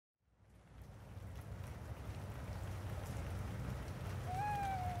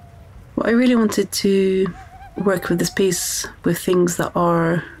Well, I really wanted to work with this piece with things that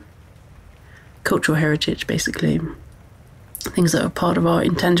are cultural heritage, basically. Things that are part of our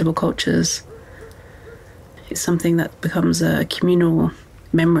intangible cultures. It's something that becomes a communal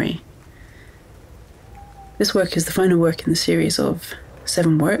memory. This work is the final work in the series of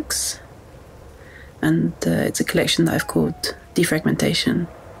 7 works, and it's a collection that I've called Defragmentation.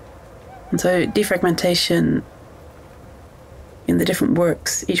 And so defragmentation, in the different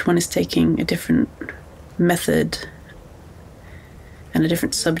works, each one is taking a different method and a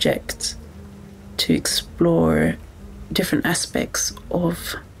different subject to explore different aspects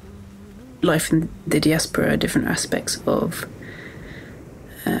of life in the diaspora, different aspects of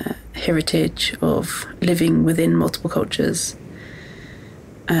heritage, of living within multiple cultures,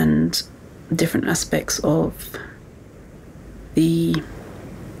 and different aspects of the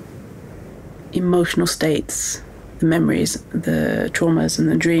emotional states, the memories, the traumas and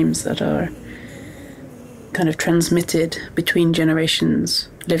the dreams that are kind of transmitted between generations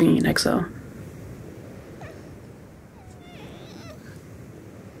living in exile.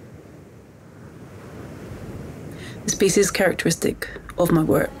 This piece is characteristic of my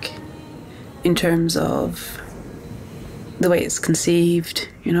work in terms of the way it's conceived.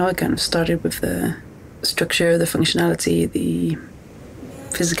 You know, I kind of started with the structure, the functionality, the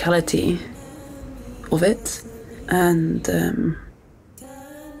physicality of it, and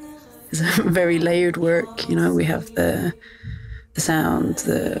it's a very layered work. You know, we have the sound,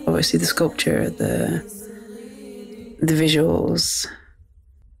 obviously the sculpture, the visuals,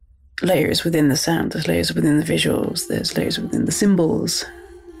 layers within the sound, there's layers within the visuals, there's layers within the symbols.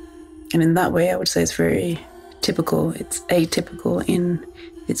 And in that way, I would say it's very typical. It's atypical in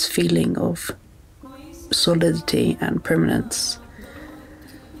its feeling of solidity and permanence.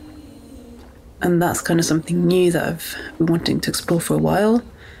 And that's kind of something new that I've been wanting to explore for a while.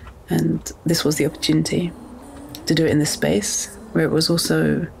 And this was the opportunity to do it in this space, where it was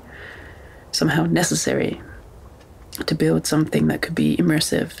also somehow necessary to build something that could be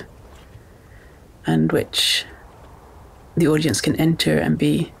immersive and which the audience can enter and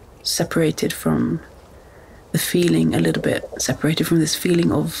be separated from the feeling, a little bit separated from this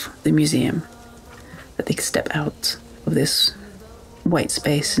feeling of the museum, that they can step out of this white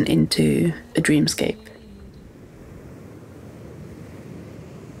space and into a dreamscape.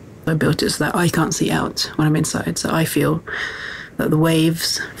 I built it so that I can't see out when I'm inside, so I feel that the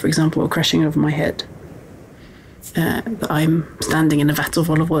waves, for example, are crashing over my head, that I'm standing in a vat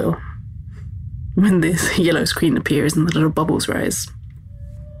of olive oil when this yellow screen appears and the little bubbles rise.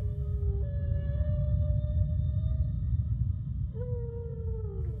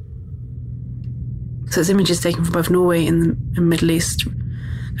 So it's images taken from both Norway and the Middle East,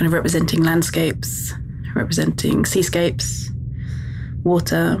 kind of representing landscapes, representing seascapes,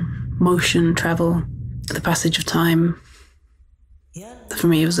 water, motion, travel, the passage of time. For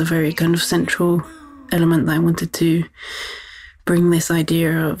me, it was a very kind of central element that I wanted to bring this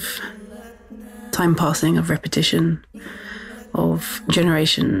idea of time passing, of repetition, of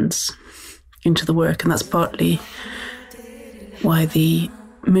generations into the work. And that's partly why the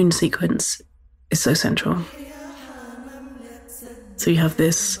moon sequence is so central. So you have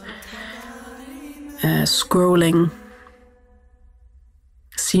this scrolling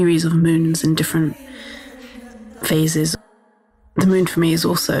series of moons in different phases. The moon for me is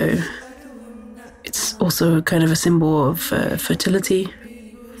also kind of a symbol of fertility.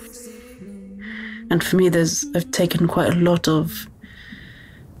 And for me, I've taken quite a lot of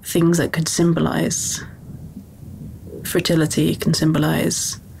things that could symbolize fertility, can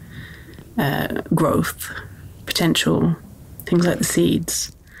symbolize growth, potential, things like the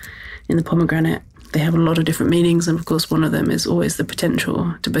seeds in the pomegranate. They have a lot of different meanings, and of course one of them is always the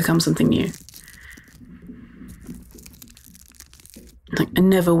potential to become something new. Like, I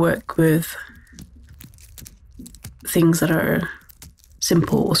never work with things that are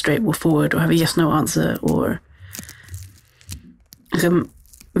simple or straightforward or have a yes-no answer, or like I'm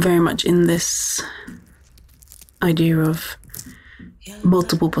very much in this idea of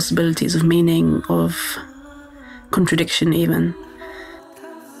multiple possibilities of meaning, of contradiction even.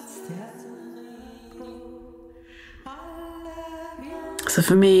 So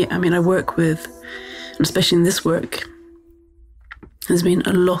for me, I mean, I work with, and especially in this work, there's been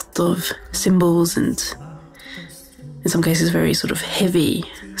a lot of symbols and in some cases very sort of heavy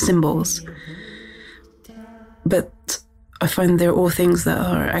symbols. But I find they're all things that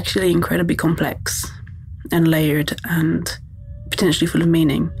are actually incredibly complex and layered and potentially full of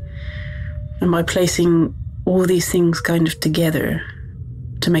meaning. And by placing all these things kind of together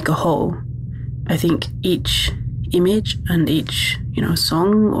to make a whole, I think each image and each,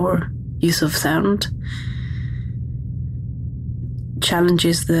 song or use of sound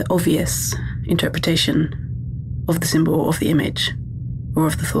challenges the obvious interpretation of the symbol or of the image or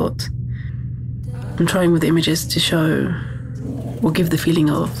of the thought. I'm trying with the images to show or give the feeling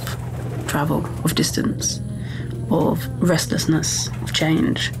of travel, of distance, of restlessness, of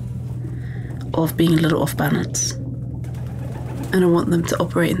change, of being a little off balance. And I want them to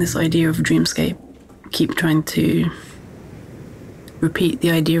operate in this idea of a dreamscape, keep trying to repeat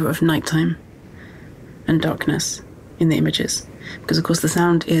the idea of nighttime and darkness in the images. Because of course the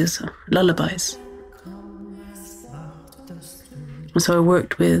sound is lullabies. And so I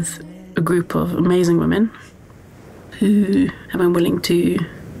worked with a group of amazing women who have been willing to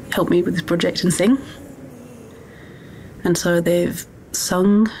help me with this project and sing. And so they've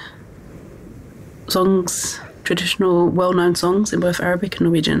sung songs, traditional well-known songs in both Arabic and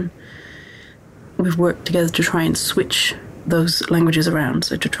Norwegian. We've worked together to try and switch those languages around,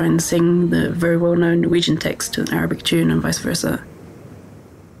 so to try and sing the very well-known Norwegian text to an Arabic tune and vice versa.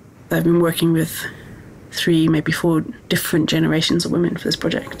 I've been working with 3, maybe 4 different generations of women for this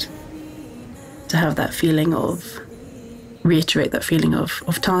project, to have that feeling of, reiterate that feeling of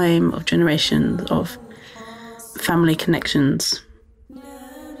time, of generations, of family connections.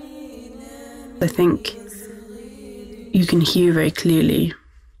 I think you can hear very clearly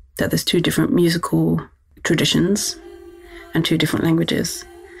that there's 2 different musical traditions and 2 different languages.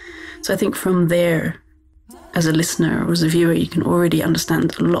 So I think from there, as a listener or as a viewer, you can already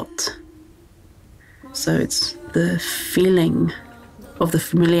understand a lot. So it's the feeling of the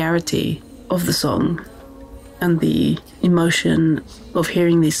familiarity of the song and the emotion of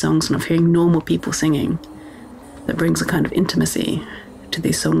hearing these songs and of hearing normal people singing that brings a kind of intimacy to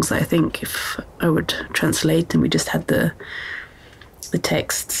these songs that I think if I would translate and we just had the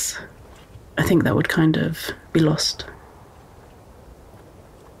texts, I think that would kind of be lost.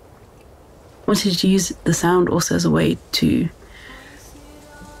 I wanted to use the sound also as a way to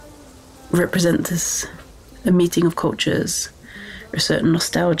represent a meeting of cultures, or a certain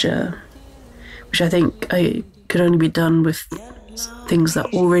nostalgia, which I think could only be done with things that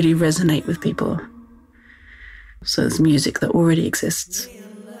already resonate with people. So it's music that already exists.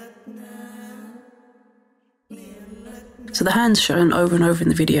 So the hands shown over and over in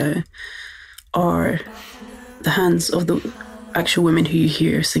the video are the hands of the actual women who you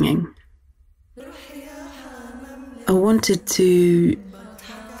hear singing. I wanted to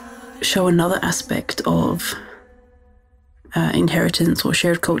show another aspect of inheritance or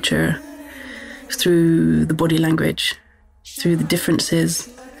shared culture through the body language, through the differences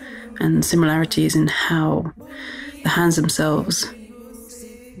and similarities in how the hands themselves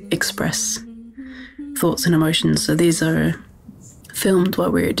express thoughts and emotions. So these are filmed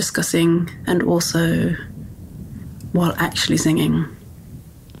while we're discussing and also while actually singing.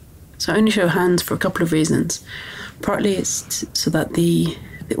 So I only show hands for a couple of reasons. Partly it's so that the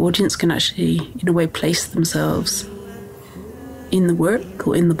audience can actually, in a way, place themselves in the work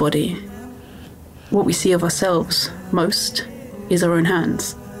or in the body. What we see of ourselves most is our own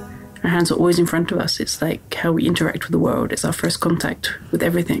hands. Our hands are always in front of us. It's like how we interact with the world. It's our first contact with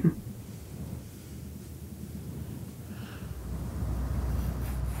everything.